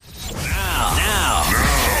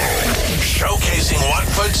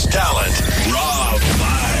Sports talent, raw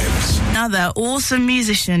vibes. Another awesome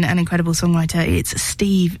musician and incredible songwriter. It's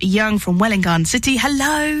Steve Young from Welwyn Garden City.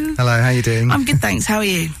 Hello. Hello, how are you doing? I'm good, thanks. How are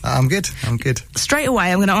you? I'm good. Straight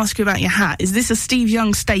away, I'm going to ask you about your hat. Is this a Steve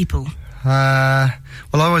Young staple? Well, I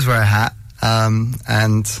always wear a hat,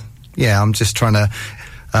 and yeah, I'm just trying to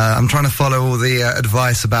follow all the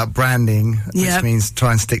advice about branding, which means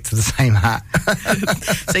try and stick to the same hat.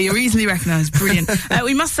 So you're easily recognised. Brilliant.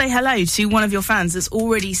 We must say hello to one of your fans that's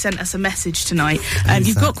already sent us a message tonight.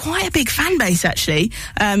 You've got quite a big fan base, actually,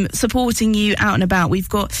 supporting you out and about. We've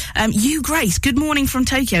got you, Grace. Good morning from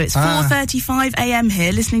Tokyo. It's 4:35 a.m.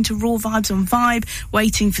 here, listening to Raw Vibes on Vibe,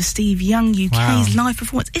 waiting for Steve Young UK's live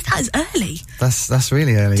performance. That is early. That's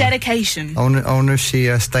really early. Dedication. I wonder if she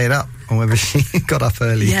stayed up or whether she got up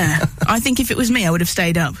early. Yeah, I think if it was me, I would have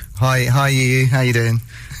stayed up. Hi, you. How you doing?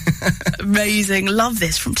 Amazing. Love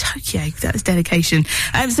this. From Tokyo. That was dedication.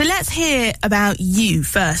 So let's hear about you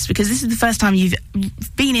first, because this is the first time you've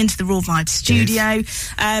been into the Raw Vibes studio.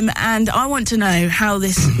 And I want to know how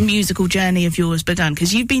this musical journey of yours begun,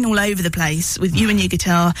 because you've been all over the place with you and your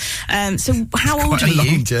guitar. So how old are you?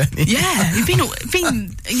 Long journey. Yeah, you've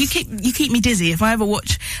been. You keep me dizzy. If I ever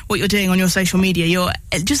watch what you're doing on your social media, you're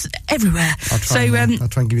just everywhere. I'll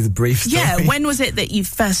try and give you the brief story. Yeah, when was it that you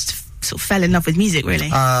first sort of fell in love with music, really?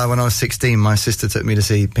 When I was 16, my sister took me to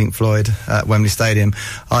see Pink Floyd at Wembley Stadium.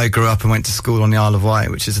 I grew up and went to school on the Isle of Wight,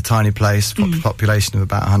 which is a tiny place, population of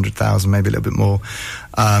about 100,000, maybe a little bit more.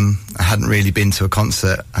 I hadn't really been to a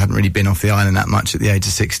concert. I hadn't really been off the island that much at the age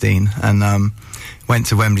of 16, and went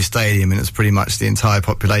to Wembley Stadium, and it was pretty much the entire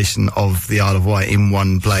population of the Isle of Wight in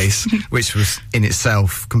one place, which was in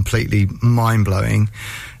itself completely mind-blowing.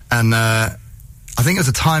 And I think it was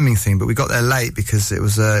a timing thing, but we got there late because it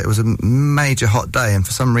was a major hot day, and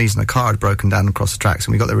for some reason a car had broken down across the tracks,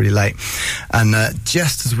 and we got there really late. And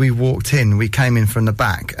just as we walked in, we came in from the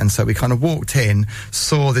back, and so we kind of walked in,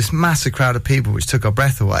 saw this massive crowd of people, which took our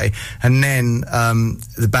breath away, and then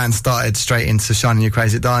the band started straight into Shining Your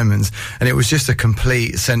Crazy Diamonds, and it was just a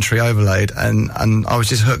complete sensory overload, and I was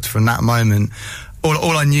just hooked from that moment.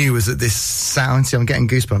 All I knew was that this sound, see, I'm getting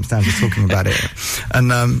goosebumps now just talking about it,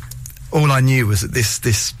 and all I knew was that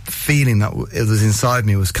this feeling that it was inside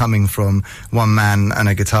me was coming from one man and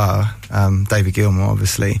a guitar, David Gilmour,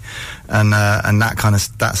 obviously, and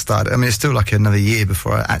that started. I mean, it's still like another year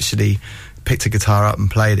before I actually picked a guitar up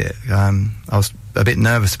and played it. I was a bit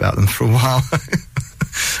nervous about them for a while,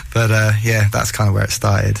 but yeah, that's kind of where it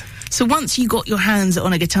started. So once you got your hands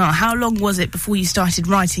on a guitar, how long was it before you started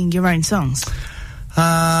writing your own songs?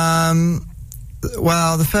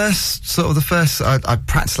 Well, the first, I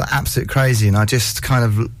practiced like absolute crazy, and I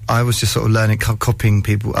was just sort of learning, copying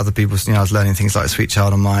other people's, I was learning things like Sweet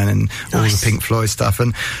Child O' Mine and all the Pink Floyd stuff,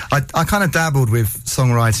 and I kind of dabbled with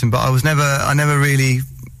songwriting, but I never really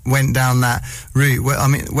went down that route.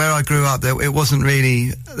 Where I grew up, there wasn't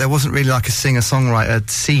really like a singer-songwriter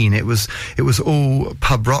scene. It was all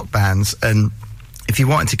pub rock bands, and if you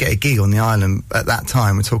wanted to get a gig on the island at that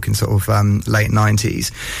time, we're talking sort of late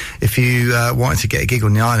 90s, if you wanted to get a gig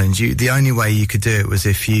on the island, the only way you could do it was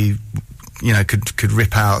if you could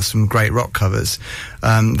rip out some great rock covers.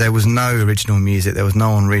 There was no original music. There was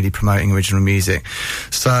no one really promoting original music.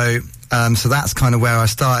 So that's kind of where I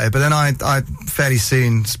started. But then I fairly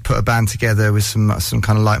soon put a band together with some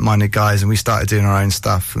kind of like-minded guys, and we started doing our own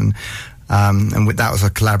stuff. And that was a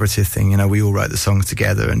collaborative thing. We all wrote the songs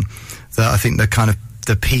together, and I think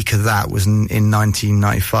the peak of that was in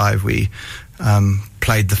 1995. We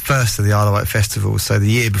played the first of the Isle of Wight festivals, so the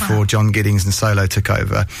year before John Giddings and Solo took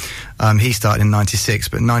over. He started in 96,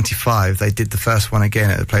 but in 95 they did the first one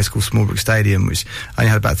again at a place called Smallbrook Stadium, which only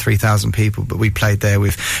had about 3,000 people, but we played there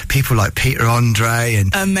with people like Peter Andre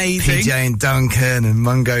and PJ and Duncan and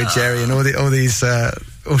Mungo Jerry and all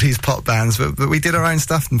these pop bands, but we did our own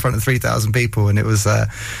stuff in front of 3,000 people, and it was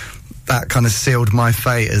that kind of sealed my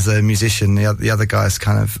fate as a musician. The other guys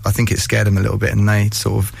I think it scared them a little bit, and they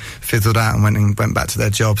sort of fizzled out and went back to their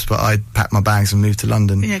jobs, but I packed my bags and moved to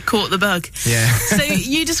London. Yeah, caught the bug. Yeah. So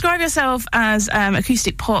you describe yourself as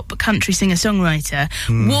acoustic pop country singer-songwriter.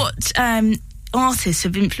 What artists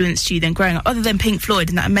have influenced you then growing up, other than Pink Floyd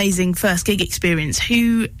and that amazing first gig experience?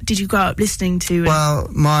 Who did you grow up listening to? Well,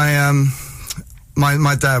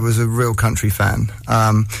 my dad was a real country fan,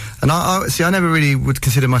 and I never really would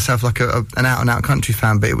consider myself like an out-and-out country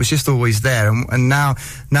fan, but it was just always there, and now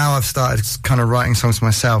I've started kind of writing songs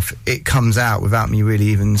myself. It comes out without me really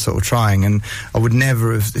even sort of trying, and I would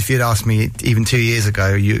never have, if you'd asked me even 2 years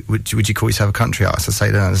ago, would you call yourself a country artist? I'd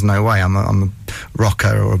say, no, there's no way, I'm a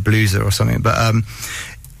rocker or a blueser or something, but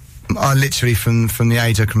I literally, from the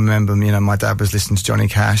age I can remember, my dad was listening to Johnny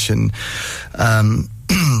Cash and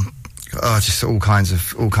just all kinds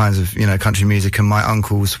of country music, and my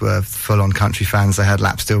uncles were full on country fans. They had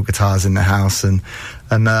lap steel guitars in the house, and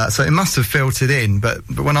so it must have filtered in. But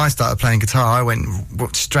when I started playing guitar, I went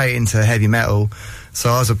straight into heavy metal. So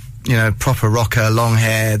I was a proper rocker, long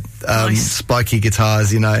hair, nice. Spiky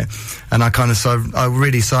guitars, and I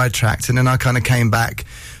really sidetracked, and then I kind of came back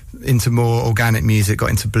into more organic music, got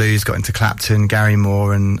into blues, got into Clapton, Gary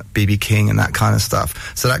Moore and B.B. King and that kind of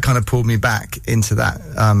stuff. So that kind of pulled me back into that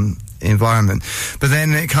environment. But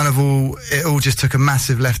then it all just took a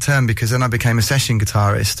massive left turn, because then I became a session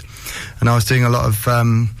guitarist, and I was doing a lot of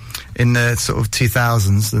in the sort of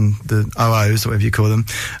 2000s and the 00s, whatever you call them.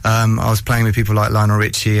 I was playing with people like Lionel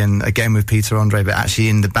Richie, and again with Peter Andre, but actually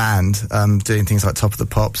in the band, doing things like Top of the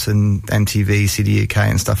Pops and MTV, CD UK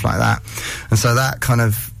and stuff like that. And so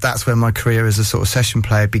that's where my career as a sort of session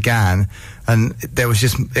player began. And it was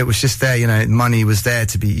just there, money was there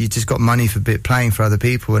you just got money for playing for other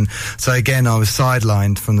people. And so again, I was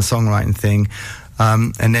sidelined from the songwriting thing.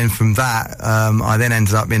 And then from that, I then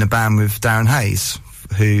ended up in a band with Darren Hayes,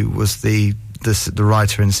 who was the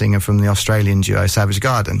writer and singer from the Australian duo Savage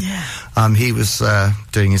Garden. Yeah. He was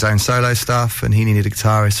doing his own solo stuff, and he needed a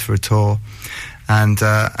guitarist for a tour. And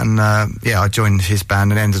I joined his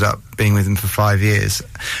band and ended up being with him for 5 years.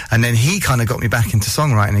 And then he kind of got me back into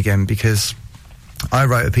songwriting again, because I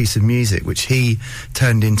wrote a piece of music which he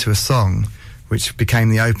turned into a song, which became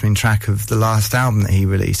the opening track of the last album that he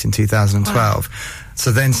released in 2012. Wow.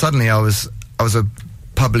 So then suddenly I was a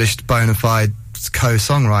published bona fide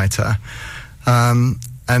co-songwriter. And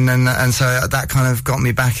so that kind of brought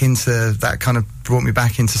me back into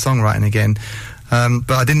songwriting again.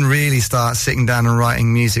 But I didn't really start sitting down and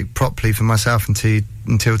writing music properly for myself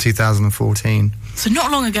until 2014. So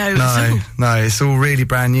not long ago. No, it's all really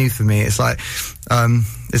brand new for me. It's like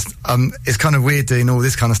it's kind of weird doing all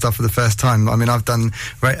this kind of stuff for the first time. I mean, I've done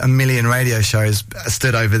a million radio shows,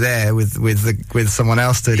 stood over there with someone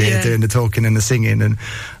else stood here doing the talking and the singing, and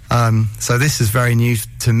so this is very new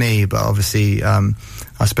to me. But obviously,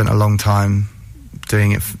 I spent a long time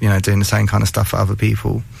doing it, doing the same kind of stuff for other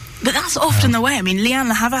people. But that's often the way. I mean, Leanne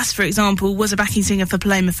La Havas, for example, was a backing singer for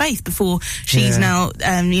Paloma Faith before she's now,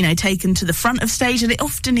 taken to the front of stage, and it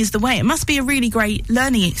often is the way. It must be a really great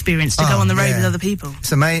learning experience to go on the road with other people.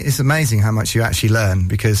 It's amazing how much you actually learn,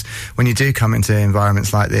 because when you do come into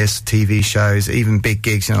environments like this, TV shows, even big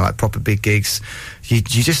gigs, like proper big gigs, you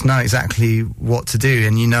just know exactly what to do,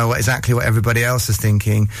 and you know exactly what everybody else is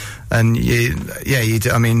thinking. And you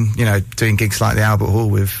do. I mean, doing gigs like the Albert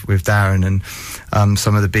Hall with Darren and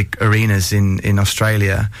some of the big arenas in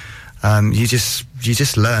Australia, you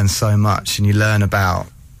just learn so much, and you learn about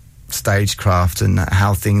stagecraft and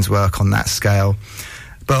how things work on that scale.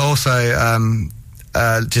 But also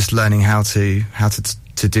just learning how to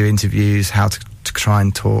do interviews, how to try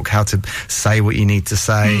and talk, how to say what you need to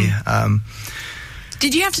say.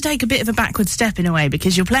 Did you have to take a bit of a backward step in a way,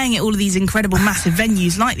 because you're playing at all of these incredible massive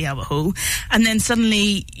venues like the Albert Hall, and then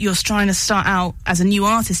suddenly you're trying to start out as a new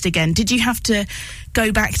artist again? Did you have to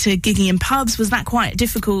go back to gigging in pubs? Was that quite a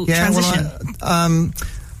difficult transition?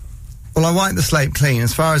 Well, I wiped the slate clean.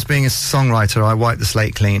 As far as being a songwriter, I wiped the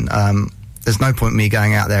slate clean. There's no point in me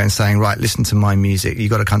going out there and saying, right, listen to my music, you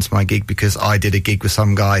got to come to my gig because I did a gig with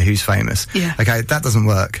some guy who's famous. Yeah. Okay, that doesn't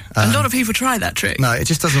work. A lot of people try that trick. No, it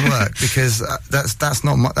just doesn't work, because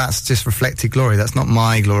that's just reflected glory. That's not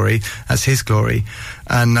my glory, that's his glory.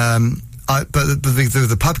 And but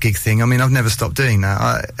the pub gig thing, I mean, I've never stopped doing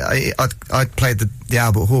that. I played the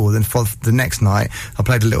Albert Hall, then for the next night I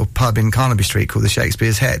played a little pub in Carnaby Street called the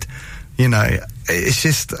Shakespeare's Head. It's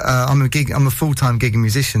just I'm a full-time gigging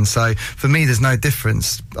musician, so for me there's no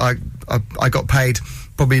difference. I got paid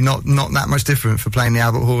probably not that much different for playing the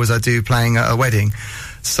Albert Hall as I do playing at a wedding.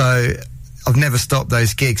 So I've never stopped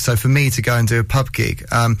those gigs. So for me to go and do a pub gig,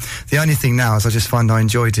 the only thing now is I just find I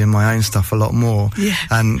enjoy doing my own stuff a lot more. Yeah.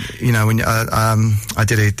 And when I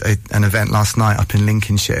did an event last night up in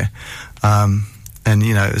Lincolnshire, and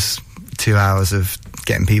it was 2 hours of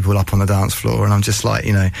getting people up on the dance floor, and I'm just like,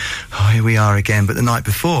 here we are again. But the night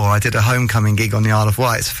before, I did a homecoming gig on the Isle of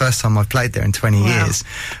Wight. It's the first time I've played there in 20 years,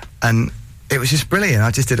 and it was just brilliant. I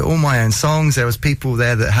just did all my own songs. There was people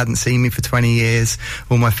there that hadn't seen me for 20 years.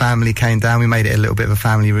 All my family came down. We made it a little bit of a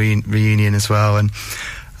family reunion as well, and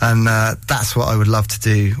And that's what I would love to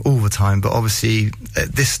do all the time. But obviously,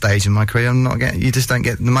 at this stage in my career, you just don't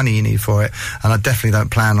get the money you need for it. And I definitely don't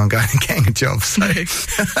plan on going and getting a job. So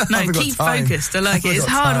no, keep focused. I like it. It's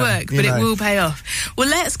hard work, but it will pay off. Well,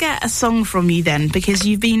 let's get a song from you then, because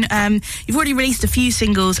you've already released a few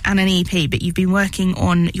singles and an EP, but you've been working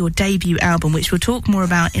on your debut album, which we'll talk more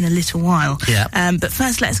about in a little while. Yeah. But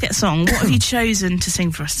first, let's get a song. What have you chosen to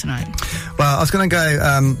sing for us tonight? Well, I was going to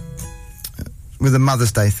go with a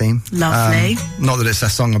Mother's Day theme. Lovely. Not that it's a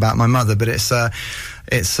song about my mother, but it's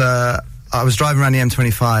I was driving around the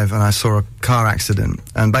M25 and I saw a car accident,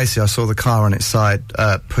 and basically I saw the car on its side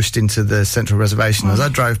pushed into the central reservation. As I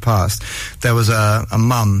drove past, there was a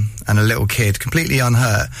mum and a little kid, completely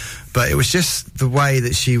unhurt, but it was just the way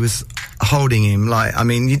that she was holding him.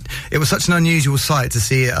 It was such an unusual sight to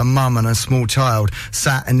see a mum and a small child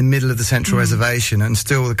sat in the middle of the central reservation, and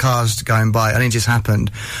still the cars going by, and it just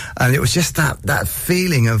happened. And it was just that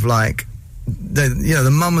feeling of like, the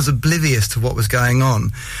mum was oblivious to what was going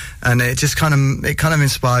on, and it just kind of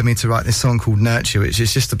inspired me to write this song called Nurture, which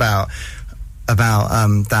is just about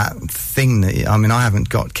that thing that I haven't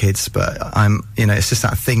got kids, but it's just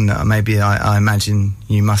that thing that maybe I imagine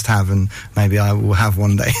you must have, and maybe I will have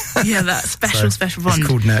one day. Yeah, that special bond. It's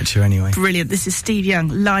called Nurture anyway. Brilliant. This is Steve Young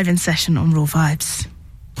live in session on Raw Vibes.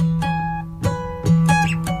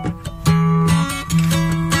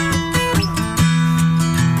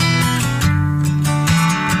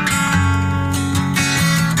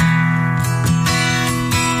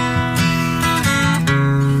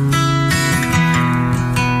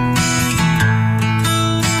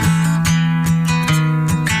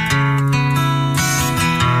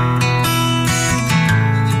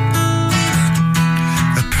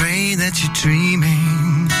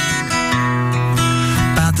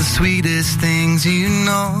 Sweetest things you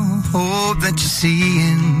know, hope that you're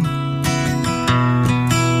seeing.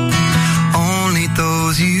 Only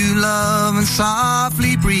those you love and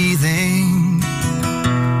softly breathing.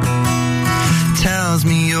 Tells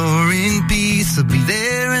me you're in peace, I'll be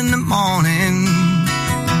there in the morning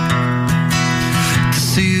to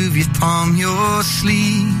soothe you from your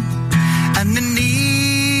sleep. And the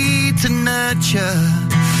need to nurture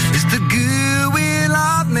is the goodwill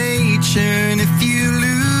of nature, and if you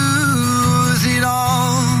lose it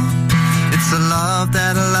all, it's a love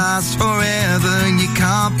that'll last forever, and you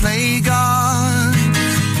can't play God.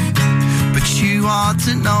 But you ought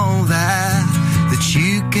to know that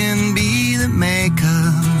you can be the maker.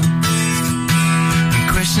 And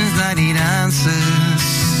questions that need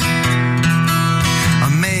answers, I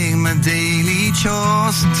make my daily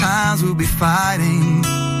chores. Sometimes we'll be fighting,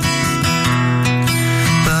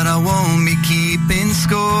 but I won't be keeping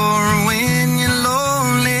score when you're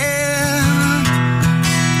lonely.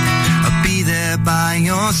 I'll be there by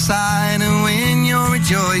your side, and when you're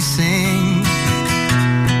rejoicing,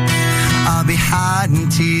 I'll be hiding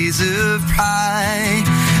tears of pride.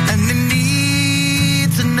 And the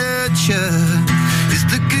need to nurture is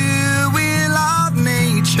the goodwill of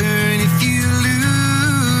nature, and if you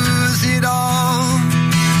lose it all,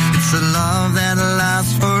 it's a love that'll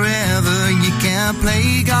last forever. You can't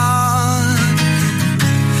play God,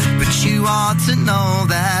 but you ought to know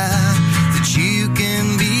that you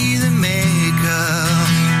can be the maker.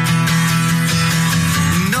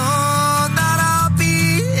 Know that I'll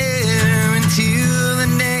be here until the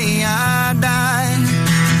day I die.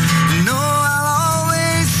 Know I'll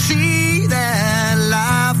always see that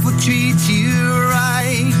life will treat you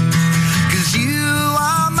right, 'cause you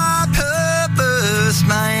are my purpose,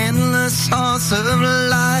 my endless source of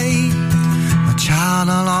light. My child,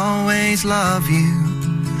 I'll always love you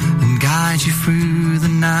and guide you through the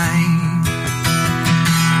night.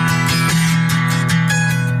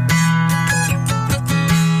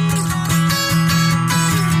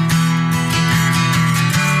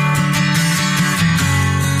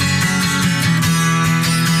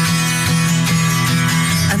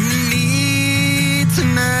 And the need to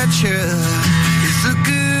nurture is the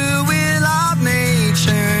goodwill of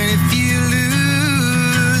nature, and if you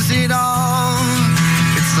lose it all,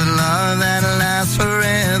 it's a love that'll last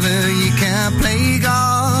forever. You can't play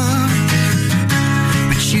God,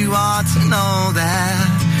 but you ought to know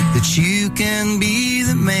that you can be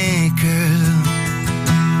the maker.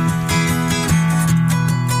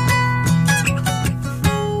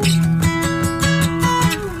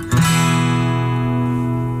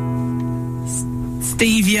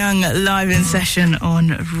 Steve Young live in session on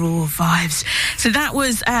Raw Vibes. So that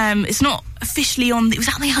was it's not officially on, was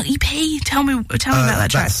that on the EP? Tell me about that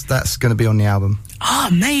track. That's going to be on the album. Oh,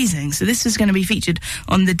 amazing. So this is going to be featured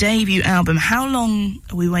on the debut album. How long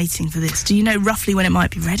are we waiting for this? Do you know roughly when it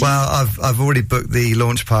might be ready? Well, I've already booked the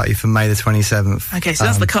launch party for May the 27th. Okay, so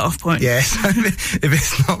that's the cut-off point. Yeah, so if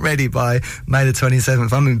it's not ready by May the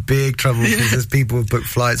 27th, I'm in big trouble because there's people who've booked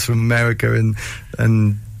flights from America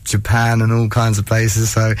and Japan and all kinds of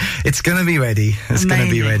places. So it's going to be ready. It's going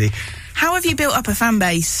to be ready. How have you built up a fan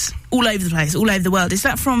base all over the place, all over the world? Is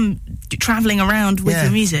that from travelling around with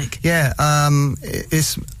your music? Yeah, I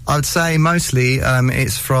would say mostly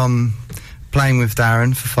it's from playing with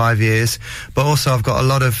Darren for 5 years, but also I've got a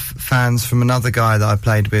lot of fans from another guy that I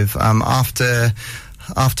played with. After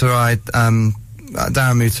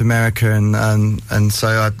Darren moved to America, and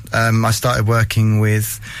so I started working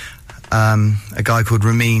with a guy called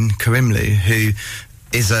Ramin Karimloo, who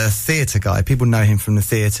is a theatre guy. People know him from the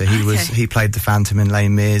theatre. He played the Phantom in Les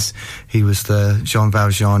Mis. He was the Jean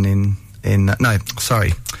Valjean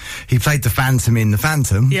he played the Phantom in The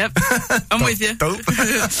Phantom. Yep, I'm with you.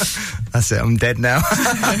 That's it, I'm dead now.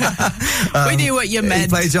 We knew what you meant. He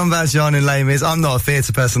played Jean Valjean in Les Mis. I'm not a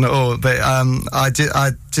theatre person at all, but I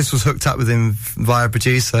just was hooked up with him via a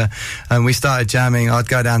producer, and we started jamming. I'd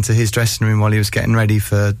go down to his dressing room while he was getting ready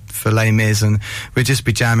for Les Mis, and we'd just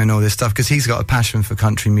be jamming all this stuff, because he's got a passion for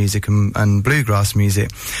country music and bluegrass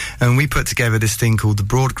music. And we put together this thing called the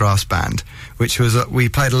Broadgrass Band, which was, we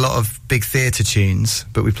played a lot of big theatre tunes,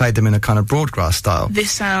 but we played them in a kind of broadgrass style.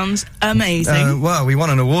 This sounds amazing. Well, we won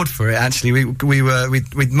an award for it, actually.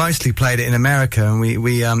 We'd mostly played it in America, and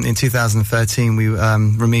we in 2013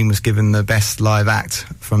 Ramin was given the best live act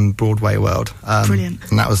from Broadway World. Brilliant.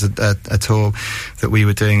 And that was a tour that we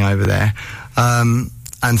were doing over there.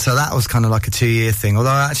 And so that was kind of like a 2-year thing.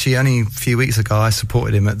 Although actually only a few weeks ago I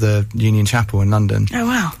supported him at the Union Chapel in London. Oh,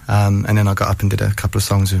 wow. And then I got up and did a couple of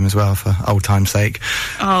songs with him as well for old time's sake.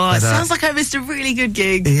 Oh, it sounds like I missed a really good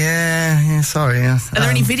gig. Yeah, sorry. Yeah. Are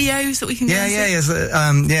there any videos that we can get?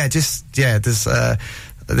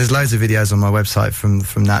 There's loads of videos on my website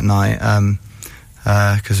from that night.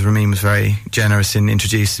 Because Ramin was very generous in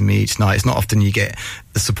introducing me each night. It's not often you get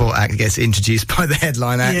the support act gets introduced by the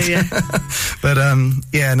headline act. Yeah. But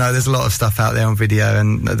there's a lot of stuff out there on video,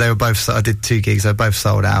 and they were both. I did 2 gigs. They were both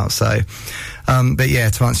sold out. So, but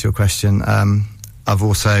yeah, to answer your question, I've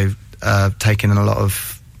also taken in a lot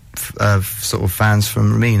of sort of fans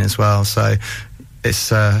from Ramin as well. So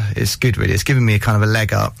it's good, really. It's given me a kind of a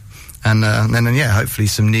leg up. And then hopefully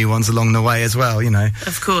some new ones along the way as well, you know.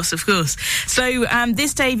 Of course. So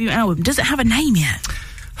this debut album, does it have a name yet?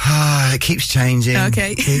 It keeps changing.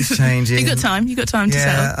 Okay. It keeps changing. You got time to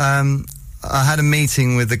settle. I had a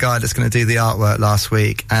meeting with the guy that's going to do the artwork last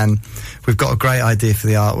week, and we've got a great idea for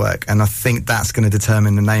the artwork, and I think that's going to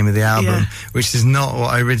determine the name of the album, which is not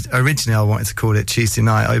what originally I wanted to call it, Tuesday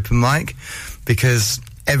Night Open Mic, because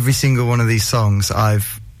every single one of these songs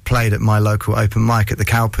I've played at my local open mic at the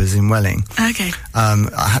Cowpers in Welling. Okay.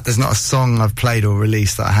 There's not a song I've played or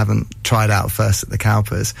released that I haven't tried out first at the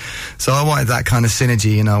Cowpers. So I wanted that kind of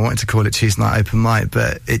synergy, you know. I wanted to call it Tuesday Night Open Mic,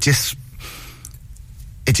 but it just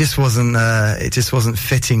wasn't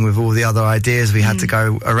fitting with all the other ideas we had to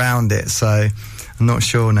go around it. So I'm not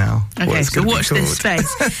sure now. Okay, so watch this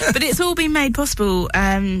space. But it's all been made possible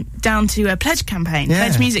down to a pledge campaign,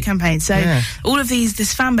 pledge music campaign. So all of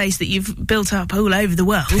this fan base that you've built up all over the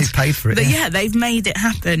world, they've paid for it. But they've made it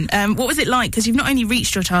happen. What was it like? Because you've not only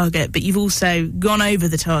reached your target, but you've also gone over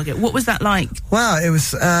the target. What was that like? Well, it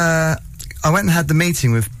was. I went and had the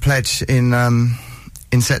meeting with Pledge in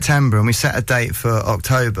September, and we set a date for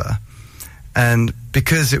October. And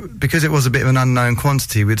because it was a bit of an unknown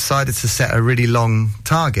quantity, we decided to set a really long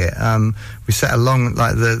target. We set a long,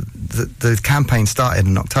 like the campaign started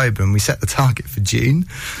in October, and we set the target for June.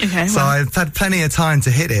 Okay. So I've had plenty of time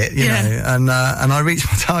to hit it, you know, and I reached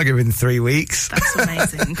my target within 3 weeks. That's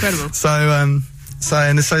amazing, incredible. So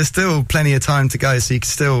there's still plenty of time to go, so you can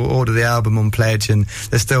still order the album on Pledge, and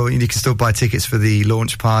you can still buy tickets for the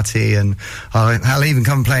launch party, and I'll even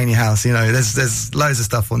come play in your house. You know, there's loads of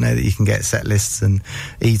stuff on there that you can get, set lists and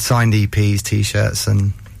signed EPs, t-shirts,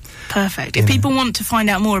 and. Perfect. If people want to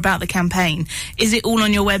find out more about the campaign, is it all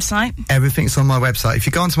on your website? Everything's on my website. If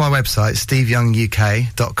you go onto my website,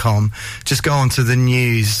 steveyounguk.com, just go onto the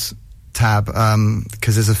news tab,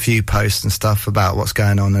 because there's a few posts and stuff about what's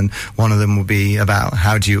going on, and one of them will be about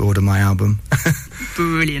how do you order my album.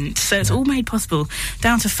 Brilliant. So it's all made possible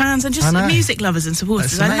down to fans and just music lovers and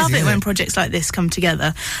supporters. That's amazing, I love it when projects like this come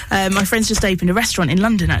together. My friend's just opened a restaurant in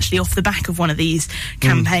London, actually, off the back of one of these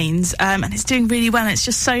campaigns, and it's doing really well. And it's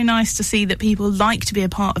just so nice to see that people like to be a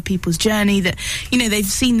part of people's journey, that, you know, they've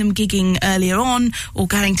seen them gigging earlier on or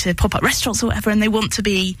going to pop-up restaurants or whatever, and they want to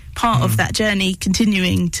be part of that journey,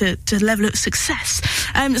 continuing to level of success.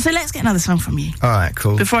 So let's get another song from you. All right,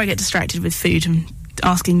 cool. Before I get distracted with food and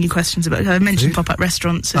asking you questions about, I mentioned pop-up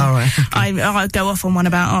restaurants, and I'll go off on one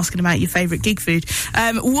about asking about your favourite gig food.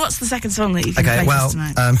 What's the second song that you can play for us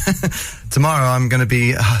tonight? Tomorrow I'm going to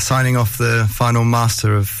be signing off the final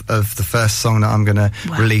master of the first song that I'm going to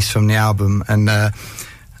release from the album, and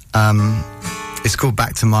it's called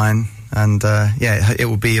Back to Mine, and it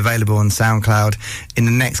will be available on SoundCloud in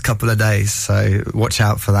the next couple of days, so watch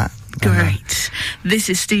out for that. Great. This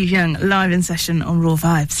is Steve Young live in session on Raw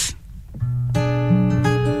Vibes.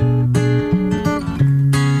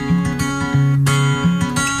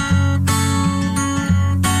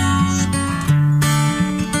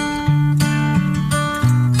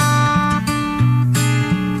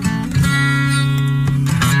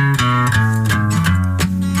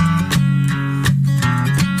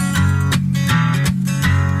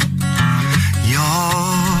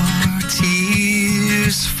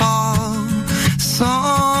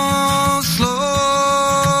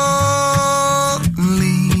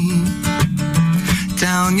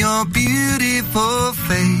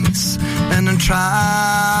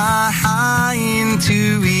 Trying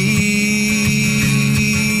to reach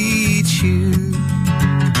you.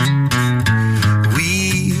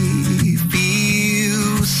 We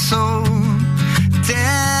feel so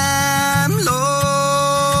damn lonely.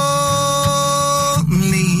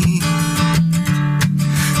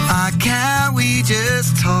 Why can't we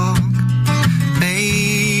just talk?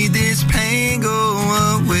 Make this pain go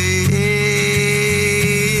away.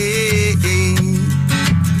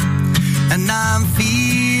 And I'm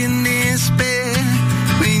feeling despair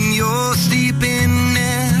when you're sleeping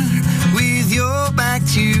there with your back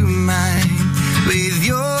to mine, with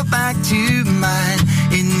your back to mine.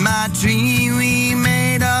 In my dream we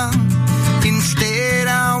made up, instead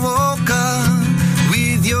I woke up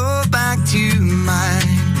with your back to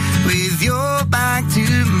mine, with your back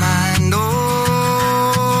to mine.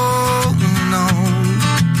 Oh no.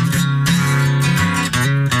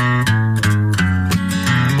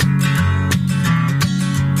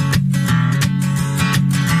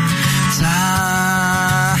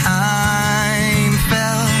 Time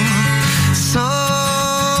fell so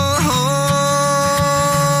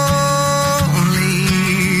lonely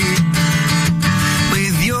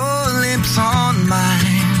with your lips on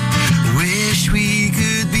mine. Wish we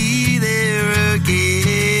could be there again.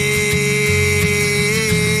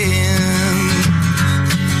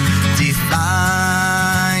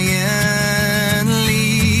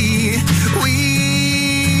 Defiantly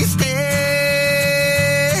we stand,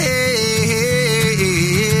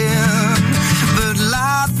 but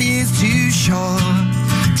life is too short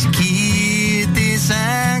to keep this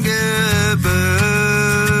anger burning.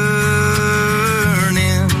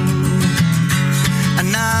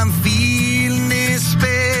 And I'm feeling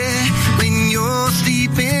despair when you're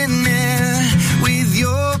sleeping there with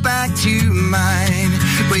your back to mine,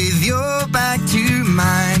 with your back to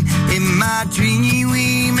mine. In my dream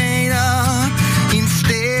we made up,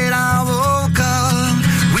 instead I woke up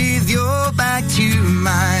with your back to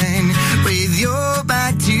mine, with your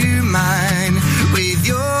back to mine, with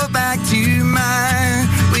your back to mine,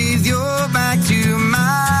 with your back to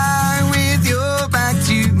mine, with your back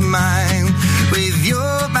to mine, with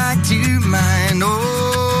your back to mine. Oh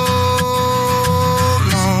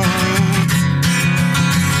no.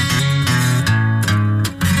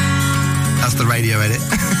 That's the radio edit.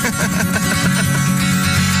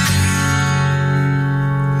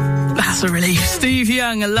 That's a relief. Steve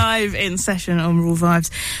Young live in session on Raw Vibes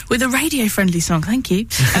with a radio-friendly song. Thank you.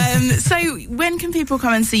 So when can people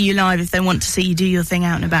come and see you live if they want to see you do your thing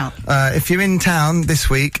out and about? If you're in town this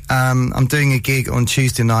week, I'm doing a gig on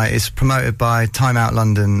Tuesday night. It's promoted by Time Out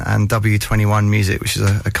London and W21 Music, which is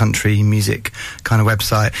a country music kind of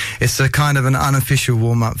website. It's a kind of an unofficial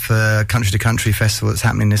warm-up for Country to Country Festival that's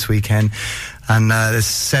happening this weekend. And there's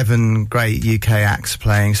 7 great UK acts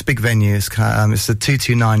playing. It's a big venue. It's the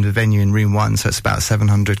 229, the venue in Room 1, so it's about a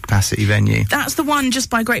 700 capacity venue. That's the one just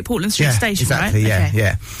by Great Portland Street Station, exactly, right?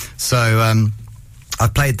 Yeah. So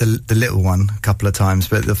I've played the little one a couple of times,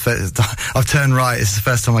 but the first I've turned right. It's the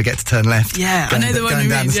first time I get to turn left. Yeah, I know the one going you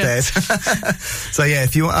down mean, the stairs. So yeah,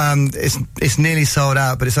 if you it's nearly sold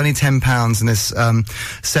out, but it's only £10, and there's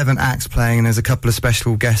 7 acts playing, and there's a couple of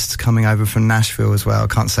special guests coming over from Nashville as well. I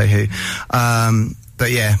can't say who. But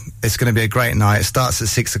yeah, it's going to be a great night. It starts at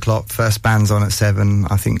 6 o'clock. First band's on at 7.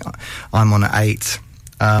 I think I'm on at 8.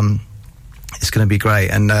 It's going to be great.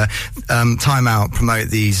 And Time Out promote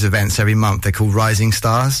these events every month. They're called Rising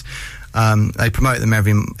Stars. They promote them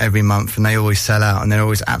every month, and they always sell out, and they're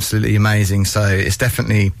always absolutely amazing. So it's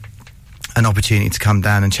definitely an opportunity to come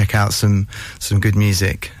down and check out some good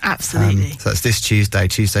music. Absolutely. So that's this Tuesday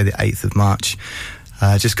the 8th of March.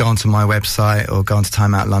 Just go onto my website or go onto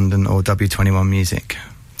Time Out London or W21 Music.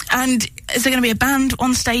 And is there going to be a band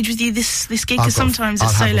on stage with you this gig? Because sometimes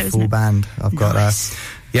it's solo, isn't it? I'll have a full band. I've got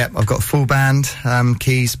I've got a full band,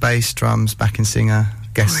 keys, bass, drums, backing singer,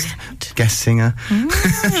 guest singer.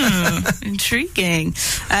 Intriguing.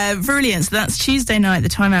 Brilliant. So that's Tuesday night, the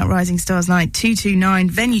Time Out Rising Stars night, 229,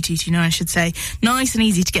 venue 229, I should say. Nice and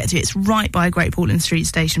easy to get to. It's right by Great Portland Street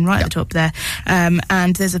Station, right at the top there.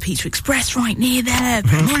 And there's a Pizza Express right near there.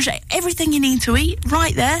 Everything you need to eat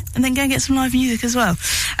right there, and then go and get some live music as well.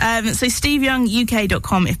 So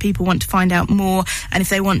steveyounguk.com if people want to find out more, and if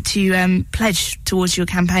they want to pledge towards your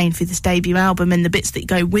campaign for this debut album and the bits that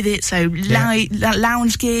go with it. So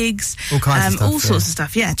lounge gigs, all kinds of stuff, all sorts of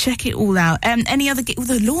stuff. Yeah, check it all out. Any other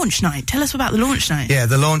the launch night? Tell us about the launch night. Yeah,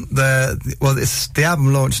 the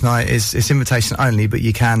album launch night it's invitation only, but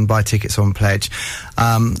you can buy tickets on pledge.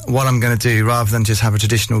 What I'm going to do, rather than just have a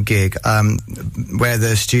traditional gig, where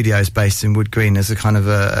the studio is based in Wood Green, there's a kind of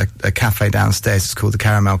a cafe downstairs. It's called the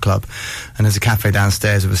Caramel Club, and there's a cafe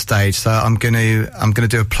downstairs with a stage. So I'm going to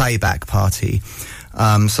do a playback party.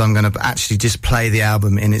 So I'm going to actually just play the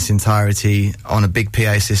album in its entirety on a big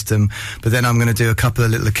PA system, but then I'm going to do a couple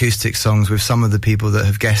of little acoustic songs with some of the people that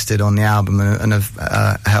have guested on the album and have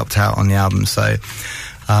helped out on the album. So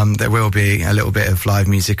there will be a little bit of live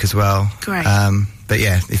music as well. Great. But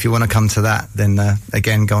yeah, if you want to come to that, then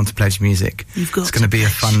again, go on to Pledge Music. It's going to be a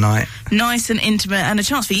fun night. Nice and intimate, and a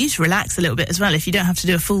chance for you to relax a little bit as well if you don't have to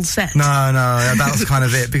do a full set. No, that was kind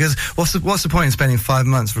of it. Because what's the point in spending 5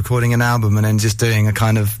 months recording an album and then just doing a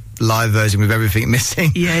kind of live version with everything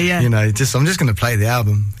missing? Yeah. I'm just going to play the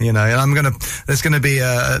album, and there's going to be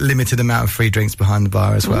a limited amount of free drinks behind the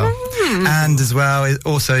bar as well. And as well,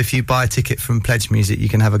 also, if you buy a ticket from Pledge Music, you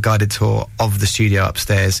can have a guided tour of the studio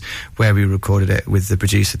upstairs where we recorded it with the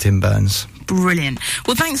producer Tim Burns. Brilliant.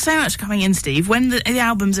 Well, thanks so much for coming in, Steve. When the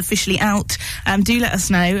album's officially out, do let us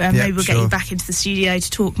know. Maybe we'll get you back into the studio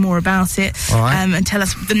to talk more about it. All right. And tell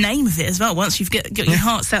us the name of it as well, once you've got your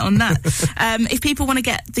heart set on that. If people want to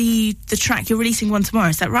get the track, you're releasing one tomorrow,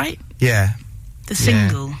 is that right? Yeah. The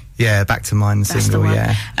single? Yeah, Back to Mine, the single,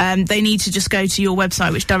 They need to just go to your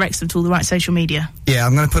website, which directs them to all the right social media. Yeah,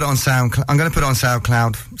 I'm going to put it on SoundCloud. I'm going to put it on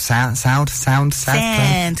SoundCloud. I'm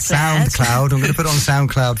going to put it on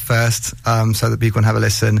SoundCloud first, so that people can have a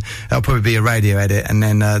listen. It'll probably be a radio edit, and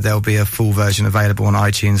then there'll be a full version available on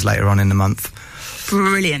iTunes later on in the month.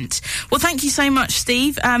 Brilliant. Well, thank you so much,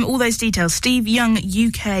 Steve. All those details,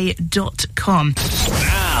 steveyounguk.com.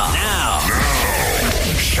 Now,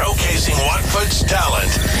 showcasing Watford's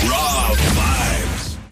talent, Rob